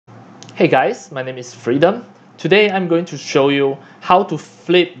Hey guys, my name is Freedom. Today I'm going to show you how to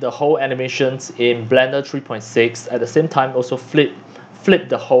flip the whole animations in Blender 3.6, at the same time also flip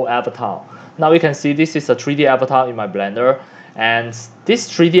the whole avatar. Now you can see this is a 3D avatar in my Blender, and this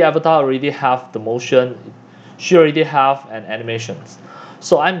 3D avatar already have the motion, she already have an animations.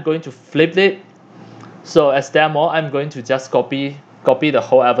 So I'm going to flip it. So as demo, I'm going to just copy the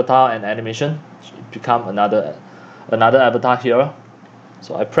whole avatar and animation, become another avatar here.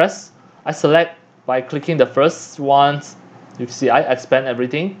 So I select by clicking the first one. You see I expand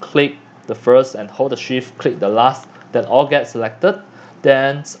everything, click the first and hold the shift, click the last, then all get selected.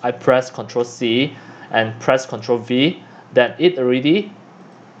 Then I press Ctrl C and press Ctrl V, then it already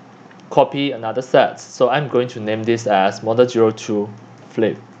copy another set. So I'm going to name this as Model 02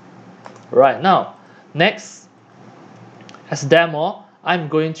 Flip. Right now, next, as demo, I'm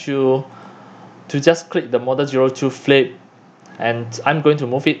going to just click the Model 02 Flip, and I'm going to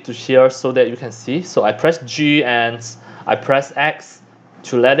move it to here so that you can see. So I press G and I press X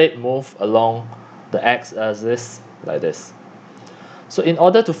to let it move along the X axis like this. So in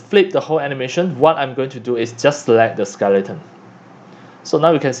order to flip the whole animation, what I'm going to do is just select the skeleton. So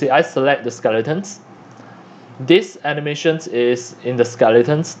now you can see I select the skeletons. This animation is in the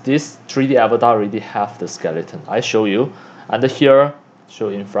skeletons. This 3D avatar already have the skeleton. I show you under here, show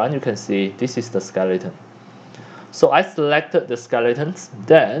in front, you can see this is the skeleton. So I selected the skeletons,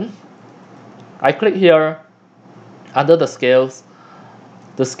 then I click here under the scales.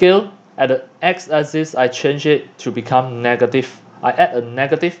 The scale at the x-axis, I change it to become negative. I add a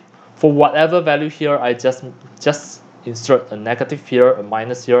negative for whatever value here. I just insert a negative here, a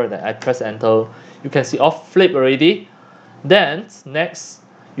minus here, then I press enter. You can see all flip already. Then next,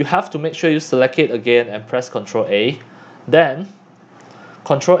 you have to make sure you select it again and press Ctrl A. Then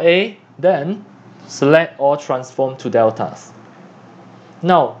Ctrl A, then select all transform to deltas.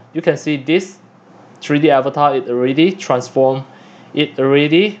 Now you can see this 3D avatar, it already transformed, it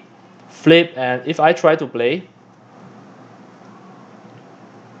already flipped, and if I try to play,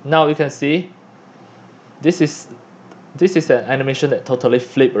 now you can see this is an animation that totally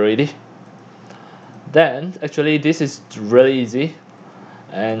flipped already. Then actually this is really easy,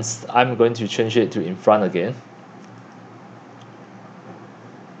 and I'm going to change it to in front again.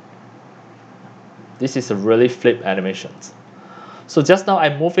 This is a really flip animation. So just now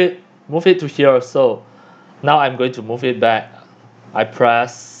I move it to here. So now I'm going to move it back. I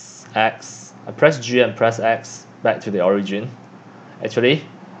press X, I press G and press X back to the origin. Actually,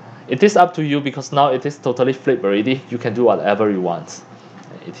 it is up to you because now it is totally flipped already. You can do whatever you want.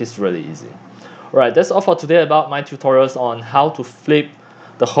 It is really easy. Alright, that's all for today about my tutorials on how to flip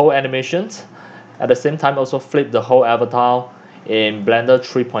the whole animations. At the same time also flip the whole avatar in Blender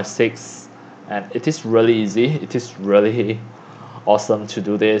 3.6. And it is really easy. It is really awesome to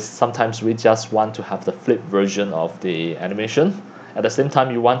do this. Sometimes we just want to have the flip version of the animation. At the same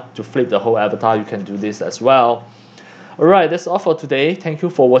time, you want to flip the whole avatar, you can do this as well. Alright, that's all for today. Thank you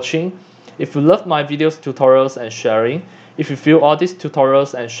for watching. If you love my videos, tutorials, and sharing, if you feel all these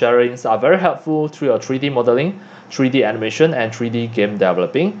tutorials and sharings are very helpful to your 3D modeling, 3D animation, and 3D game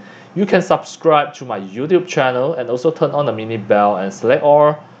developing, you can subscribe to my YouTube channel and also turn on the mini bell and select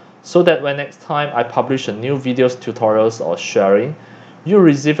all, so that when next time I publish a new videos, tutorials, or sharing, you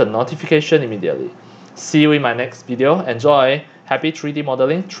receive a notification immediately. See you in my next video. Enjoy! Happy 3D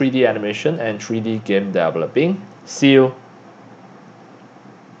modeling, 3D animation, and 3D game developing. See you!